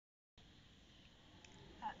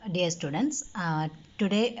Dear students,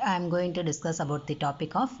 today I am going to discuss about the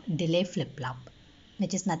topic of delay flip-flop,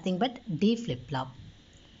 which is nothing but D flip-flop,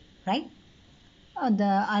 right?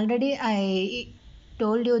 Already I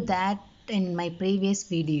told you that in my previous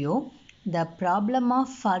video, the problem of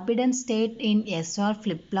forbidden state in SR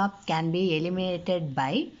flip-flop can be eliminated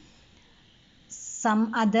by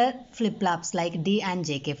some other flip-flops like D and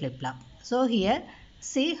JK flip-flop. So here,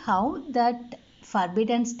 see how that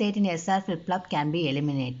forbidden state in SR flip-flop can be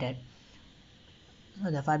eliminated.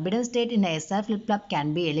 So the forbidden state in a SR flip-flop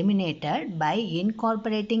can be eliminated by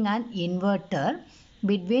incorporating an inverter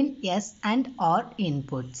between S and R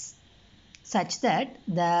inputs, such that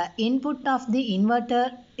the input of the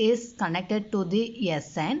inverter is connected to the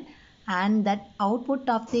SN and that output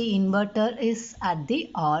of the inverter is at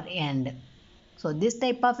the R end. So this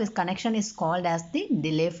type of connection is called as the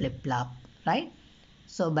delay flip-flop, right?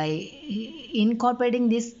 So by incorporating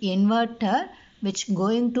this inverter, which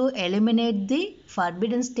going to eliminate the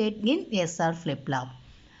forbidden state in SR flip-flop.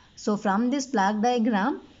 So from this block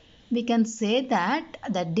diagram, we can say that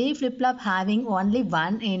the D flip-flop having only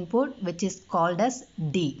one input, which is called as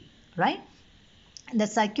D, right? The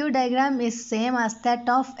circuit diagram is same as that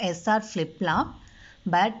of SR flip-flop,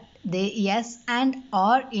 but the S and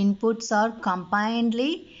R inputs are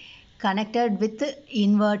combinedly connected with the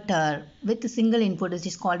inverter with a single input, which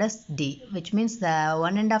is called as D, which means the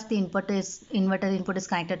one end of the inverter input is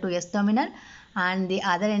connected to S terminal and the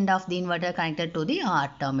other end of the inverter connected to the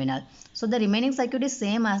R terminal. So the remaining circuit is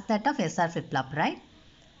same as that of SR flip-flop, right?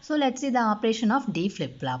 So let's see the operation of D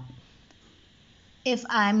flip-flop. If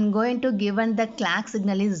I am going to given the clock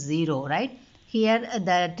signal is 0, right? Here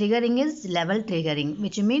the triggering is level triggering,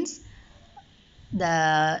 which means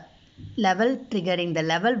the level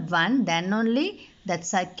 1, then only that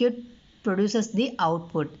circuit produces the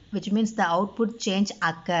output, which means the output change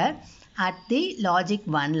occur at the logic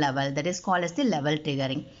 1 level, that is called as the level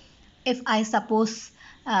triggering. If I suppose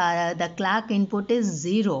the clock input is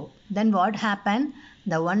 0, then what happen?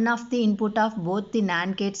 The one of the input of both the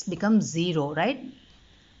NAND gates becomes 0, right?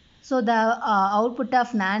 So the output of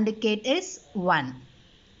NAND gate is 1.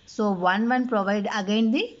 So 1 1 provide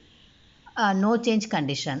again the no change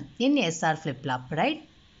condition in SR flip-flop, right?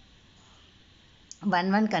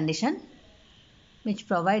 1 1 condition which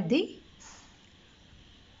provide the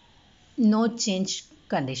no change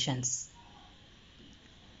conditions.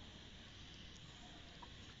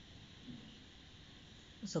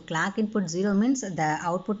 So clock input 0 means the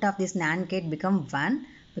output of this NAND gate become 1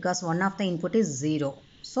 because one of the input is 0.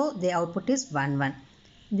 So the output is 1 1.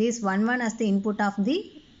 This 1 1 as the input of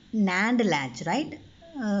the NAND latch, right?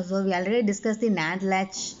 So we already discussed the NAND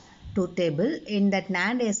latch truth table. In that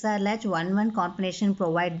NAND SR latch 1 1 combination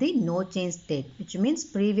provide the no change state, which means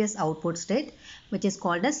previous output state, which is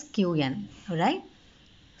called as QN, right?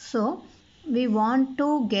 So we want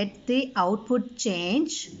to get the output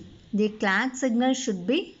change, the clock signal should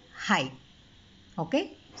be high.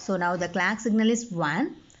 Okay, so now the clock signal is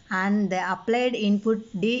 1 and the applied input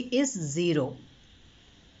D is 0.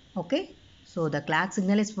 Okay, so the clock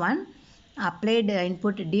signal is 1, applied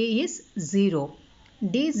input D is 0.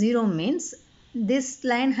 D 0 means this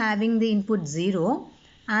line having the input 0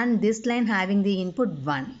 and this line having the input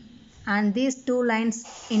 1, and these two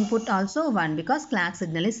lines input also 1 because clock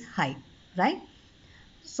signal is high, right?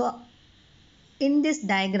 So in this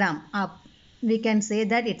diagram we can say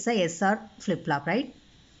that it's a SR flip-flop, right?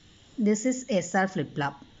 This is SR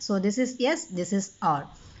flip-flop. So this is S, this is R.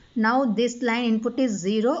 Now this line input is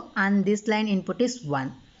 0 and this line input is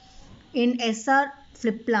 1. In SR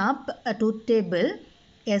flip-flop truth table,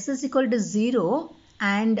 S is equal to 0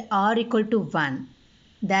 and R equal to 1.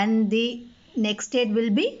 Then the next state will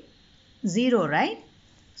be 0, right?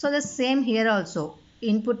 So the same here also.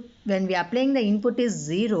 Input, when we are applying the input is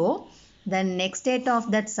 0, the next state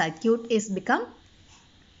of that circuit is become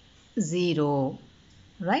 0,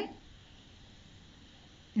 right?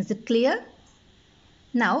 Is it clear?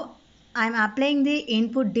 Now I am applying the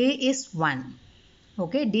input D is 1.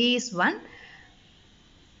 Okay, D is 1.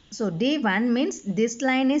 So D1 means this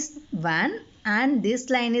line is 1 and this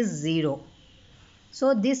line is 0.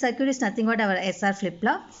 So this circuit is nothing but our SR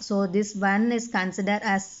flip-flop. So this one is considered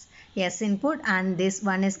as S input and this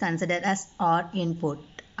one is considered as R input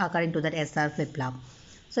according to that SR flip-flop.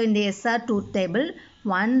 So in the SR truth table,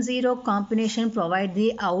 1 0 combination provide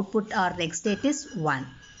the output or next state is 1.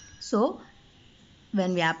 So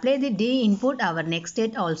when we apply the D input, our next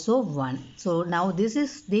state also 1. So now this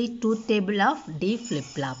is the truth table of D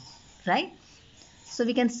flip-flop, right? So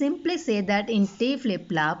we can simply say that in D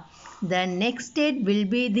flip-flop, the next state will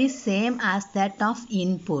be the same as that of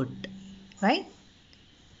input, right?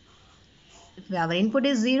 our input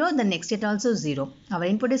is 0, the next state also 0. Our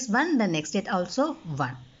input is 1, the next state also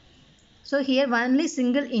 1. So here only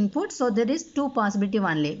single input, so there is two possibility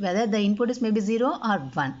only, whether the input is maybe 0 or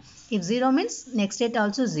 1. If 0 means next state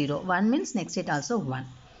also 0, 1 means next state also 1.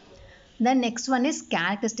 Then next one is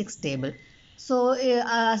characteristics table. So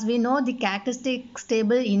as we know, the characteristics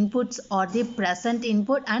table inputs are the present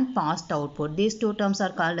input and past output. These two terms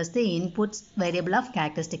are called as the inputs variable of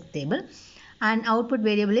characteristic table, and output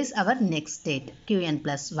variable is our next state qn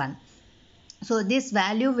plus 1. So this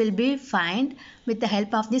value will be found with the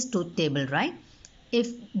help of this truth table, right?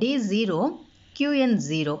 If d is 0, qn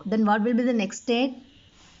 0, then what will be the next state?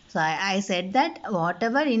 So I said that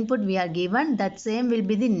whatever input we are given, that same will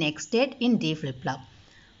be the next state in D flip-flop.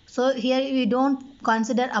 So here we don't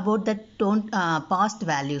consider about the past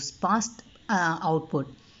values, past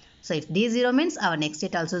output. So if D0 means our next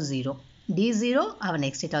state also 0. D0, our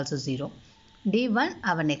next state also 0. D1,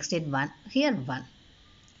 our next state 1. Here 1.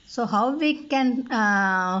 So how we can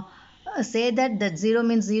say that 0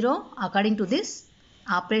 means 0 according to this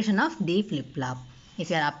operation of D flip-flop. If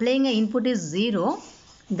you are applying a input is 0,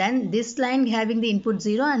 then this line having the input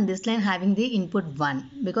 0 and this line having the input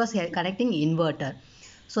 1, because here connecting inverter.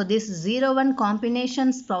 So this 0 1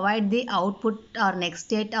 combinations provide the output or next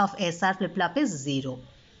state of SR flip-flop is 0.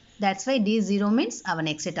 That's why D0 means our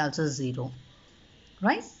next state also 0.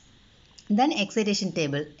 Right? Then excitation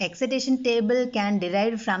table. Excitation table can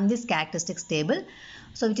derive from this characteristics table.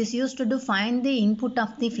 So which is used to find the input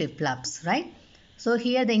of the flip-flops, right? So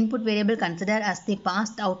here the input variable considered as the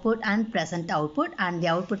past output and present output, and the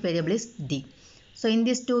output variable is D. So in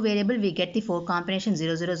these two variable we get the 4 combination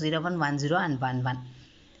 0, 0, 0, 1, 1, 0 and 1, 1.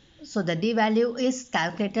 So the D value is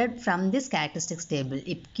calculated from this characteristics table.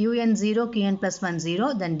 If qn 0, qn plus 1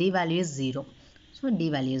 0, then D value is 0. So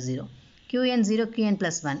D value is 0. qn 0, qn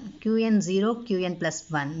plus 1, qn 0, qn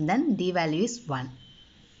plus 1, then D value is 1.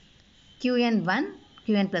 qn 1,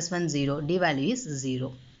 qn plus 1 0, D value is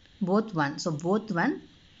 0. Both 1. So both 1,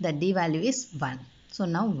 the D value is 1. So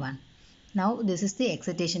now 1. Now this is the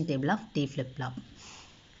excitation table of D flip-flop.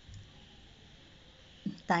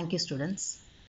 Thank you, students.